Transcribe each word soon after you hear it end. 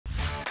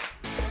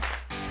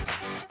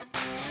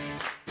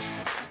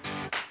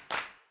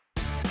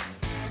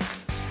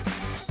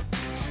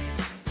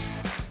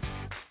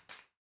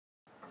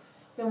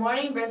Good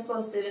morning,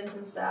 Bristol students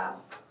and staff.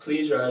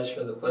 Please rise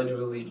for the Pledge of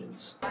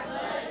Allegiance. I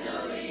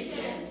pledge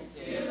allegiance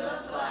to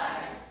the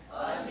flag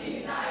of the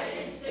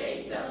United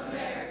States of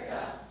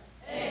America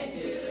and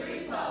to the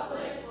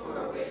republic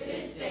for which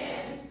it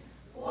stands,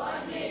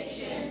 one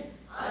nation,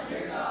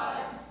 under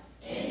God,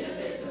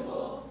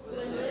 indivisible,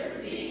 with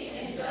liberty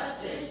and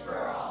justice for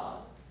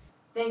all.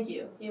 Thank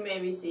you. You may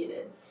be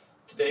seated.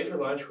 Today for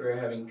lunch we are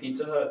having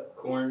Pizza Hut,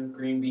 corn,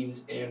 green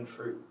beans, and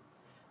fruit.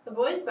 The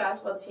boys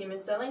basketball team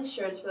is selling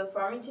shirts for the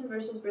Farmington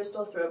vs.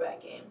 Bristol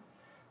throwback game.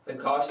 The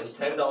cost is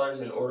 $10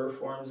 and order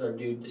forms are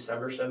due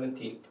December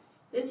 17th.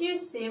 This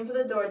year's theme for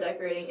the door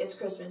decorating is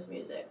Christmas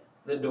music.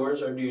 The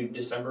doors are due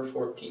December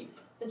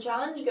 14th. The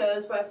challenge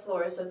goes by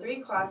floor, so 3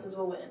 classes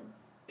will win.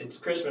 It's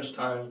Christmas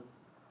time,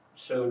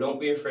 so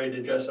don't be afraid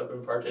to dress up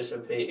and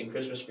participate in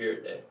Christmas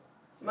Spirit Day.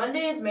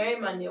 Monday is Merry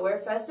Monday. Wear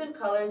festive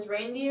colors,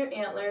 reindeer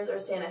antlers, or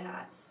Santa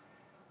hats.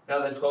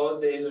 Now the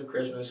 12 Days of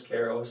Christmas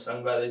Carol,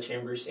 sung by the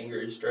Chamber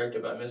Singers,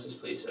 directed by Mrs.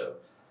 Pliso.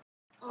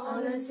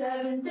 On the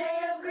 7th day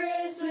of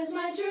Christmas,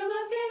 my true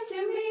love gave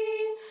to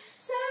me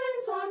 7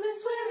 swans are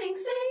swimming,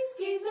 6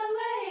 geese are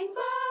laying,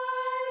 5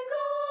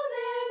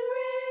 golden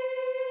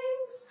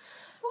rings,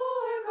 4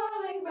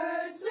 calling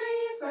birds, 3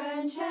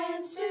 French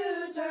hens,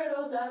 2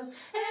 turtle doves,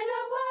 and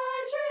a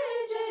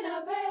partridge in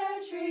a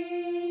pear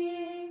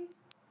tree.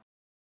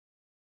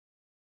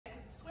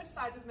 Switch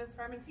sides with Miss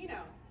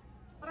Fermentino.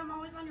 But I'm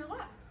always on your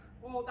left.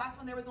 Well, that's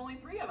when there was only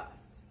 3 of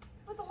us.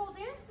 But the whole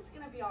dance is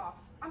gonna be off.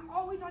 I'm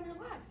always on your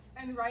left.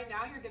 And right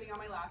now you're getting on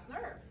my last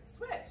nerve.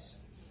 Switch.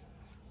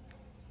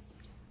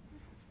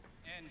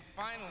 And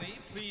finally,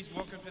 please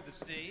welcome to the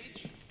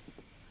stage,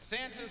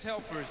 Santa's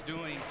Helpers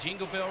doing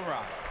Jingle Bell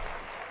Rock.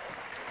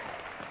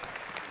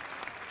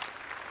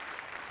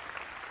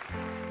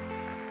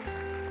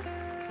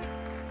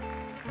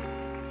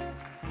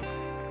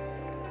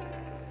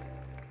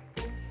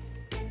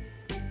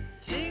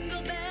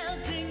 Jingle bell,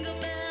 jingle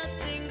bell,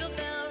 jingle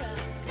bell rock.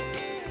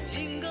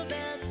 Jingle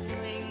bells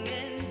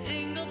swinging,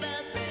 jingle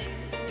bells ring.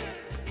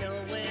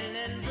 Snowing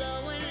and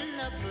blowing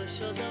up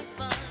bushels of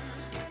fun.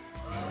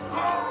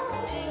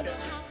 Jingle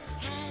hop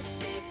has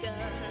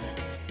begun.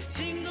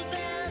 Jingle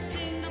bell,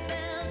 jingle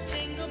bell,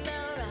 jingle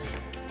bell rock.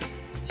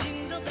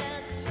 Jingle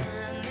bells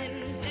chiming,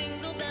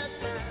 jingle bell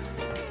time.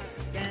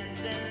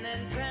 Dancing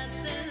and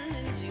prancing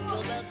in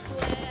Jingle Bell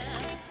Square.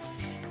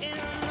 In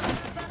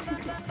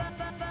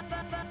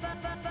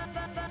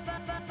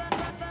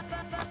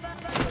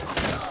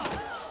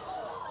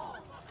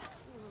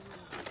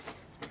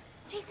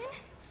Jason?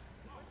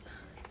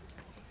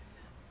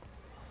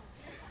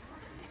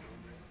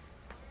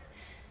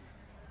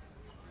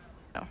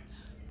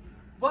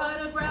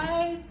 What a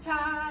bright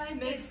time,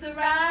 it's the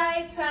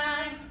right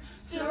time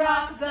to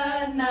rock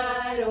the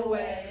night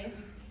away.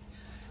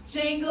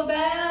 Jingle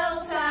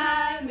bell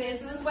time,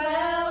 it's a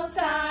swell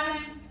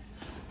time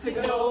to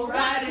go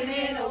riding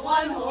in a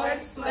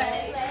one-horse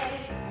sleigh.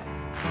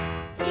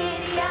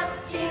 Giddy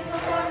up, jingle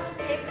horse,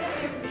 pick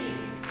up your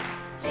feet.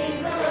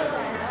 Jingle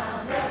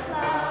around the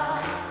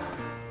clock.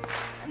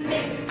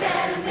 Mix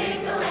and a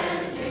mingle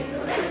and a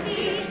jingle and a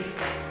beat.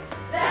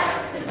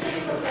 That's the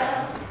jingle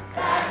bell,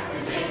 that's the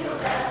jingle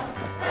bell,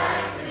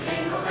 that's the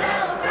jingle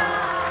bell rock.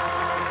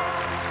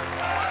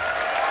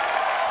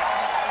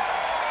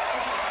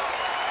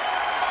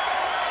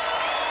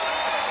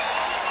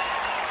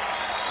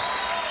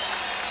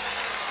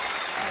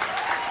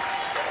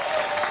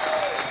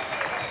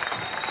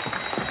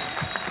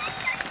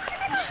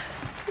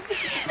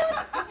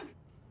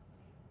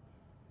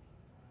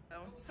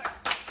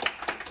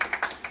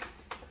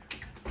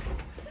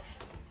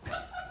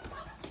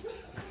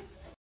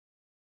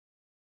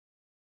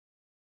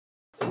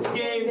 It's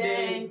game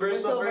day,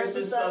 Bristol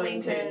versus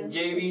Southington.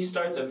 JV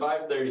starts at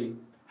 5:30.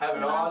 Have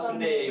an awesome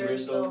day,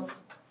 Bristol.